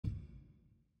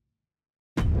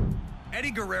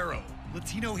Eddie Guerrero,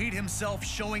 Latino Heat himself,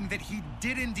 showing that he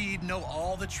did indeed know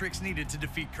all the tricks needed to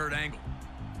defeat Kurt Angle.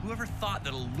 Whoever thought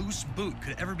that a loose boot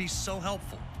could ever be so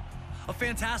helpful? A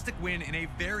fantastic win in a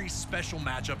very special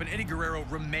matchup, and Eddie Guerrero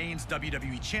remains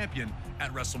WWE Champion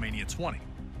at WrestleMania 20.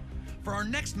 For our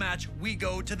next match, we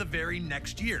go to the very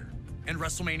next year, and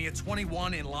WrestleMania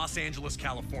 21 in Los Angeles,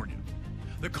 California.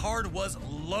 The card was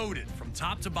loaded from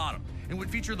top to bottom and would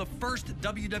feature the first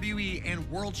WWE and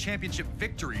World Championship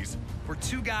victories for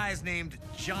two guys named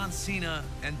John Cena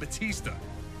and Batista.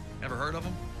 Ever heard of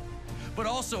them? But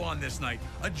also on this night,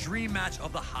 a dream match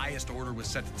of the highest order was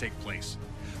set to take place.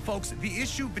 Folks, the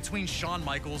issue between Shawn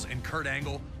Michaels and Kurt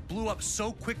Angle blew up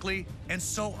so quickly and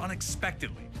so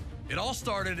unexpectedly. It all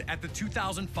started at the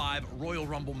 2005 Royal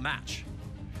Rumble match.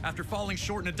 After falling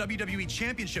short in a WWE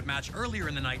Championship match earlier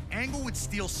in the night, Angle would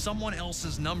steal someone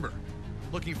else's number,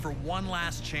 looking for one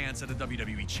last chance at a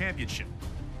WWE Championship.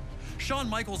 Shawn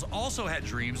Michaels also had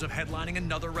dreams of headlining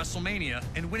another WrestleMania,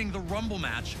 and winning the Rumble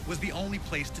match was the only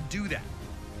place to do that.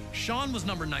 Shawn was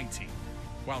number 19,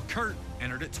 while Kurt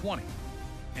entered at 20.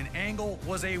 And Angle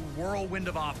was a whirlwind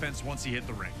of offense once he hit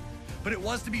the ring. But it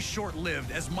was to be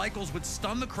short-lived, as Michaels would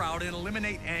stun the crowd and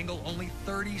eliminate Angle only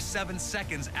 37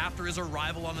 seconds after his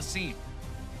arrival on the scene.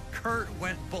 Kurt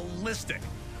went ballistic,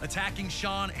 attacking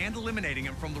Shawn and eliminating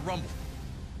him from the Rumble.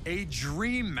 A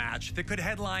dream match that could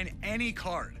headline any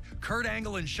card. Kurt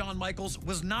Angle and Shawn Michaels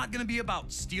was not going to be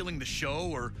about stealing the show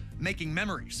or making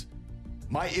memories.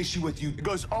 My issue with you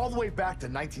goes all the way back to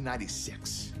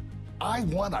 1996. I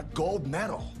won a gold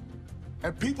medal.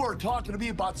 And people are talking to me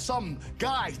about some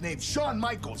guy named Shawn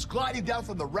Michaels gliding down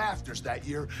from the rafters that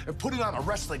year and putting on a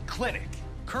wrestling clinic.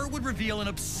 Kurt would reveal an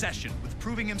obsession with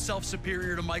proving himself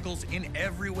superior to Michaels in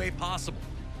every way possible,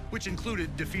 which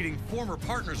included defeating former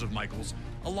partners of Michaels,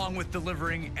 along with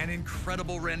delivering an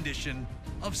incredible rendition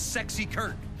of Sexy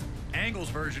Kurt, Angle's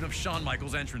version of Shawn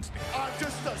Michaels' entrance theme. I'm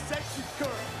just a sexy Kurt.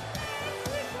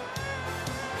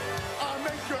 I'll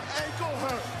make your ankle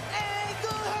hurt.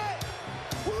 Ankle hurt!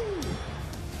 Woo!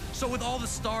 So with all the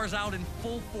stars out in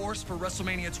full force for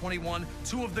WrestleMania 21,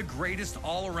 two of the greatest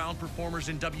all-around performers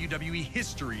in WWE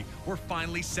history were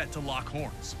finally set to lock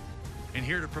horns. And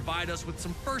here to provide us with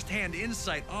some first-hand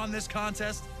insight on this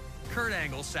contest, Kurt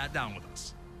Angle sat down with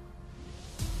us.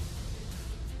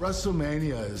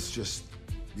 WrestleMania is just,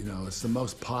 it's the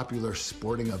most popular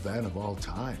sporting event of all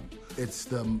time. It's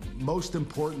the most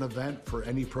important event for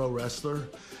any pro wrestler,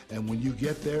 and when you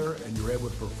get there and you're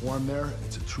able to perform there,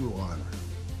 it's a true honor.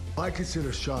 I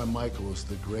consider Shawn Michaels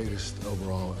the greatest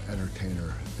overall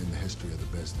entertainer in the history of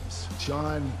the business.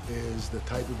 Shawn is the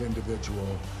type of individual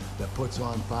that puts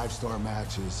on five-star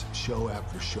matches show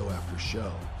after show after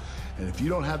show. And if you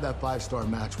don't have that five-star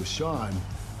match with Shawn,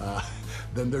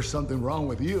 then there's something wrong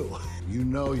with you. You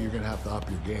know you're gonna have to up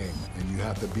your game, and you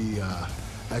have to be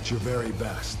at your very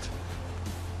best.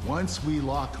 Once we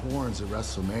locked horns at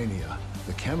WrestleMania,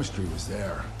 the chemistry was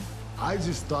there. I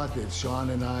just thought that Shawn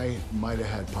and I might have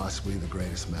had possibly the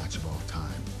greatest match of all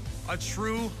time. A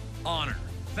true honor.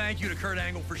 Thank you to Kurt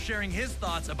Angle for sharing his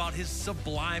thoughts about his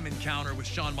sublime encounter with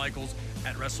Shawn Michaels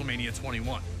at WrestleMania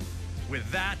 21. With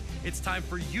that, it's time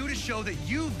for you to show that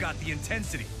you've got the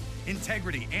intensity,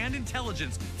 integrity, and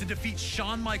intelligence to defeat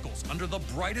Shawn Michaels under the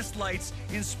brightest lights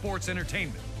in sports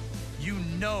entertainment. You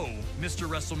know Mr.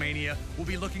 WrestleMania will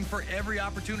be looking for every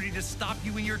opportunity to stop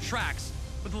you in your tracks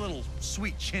with a little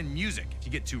sweet chin music if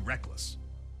you get too reckless.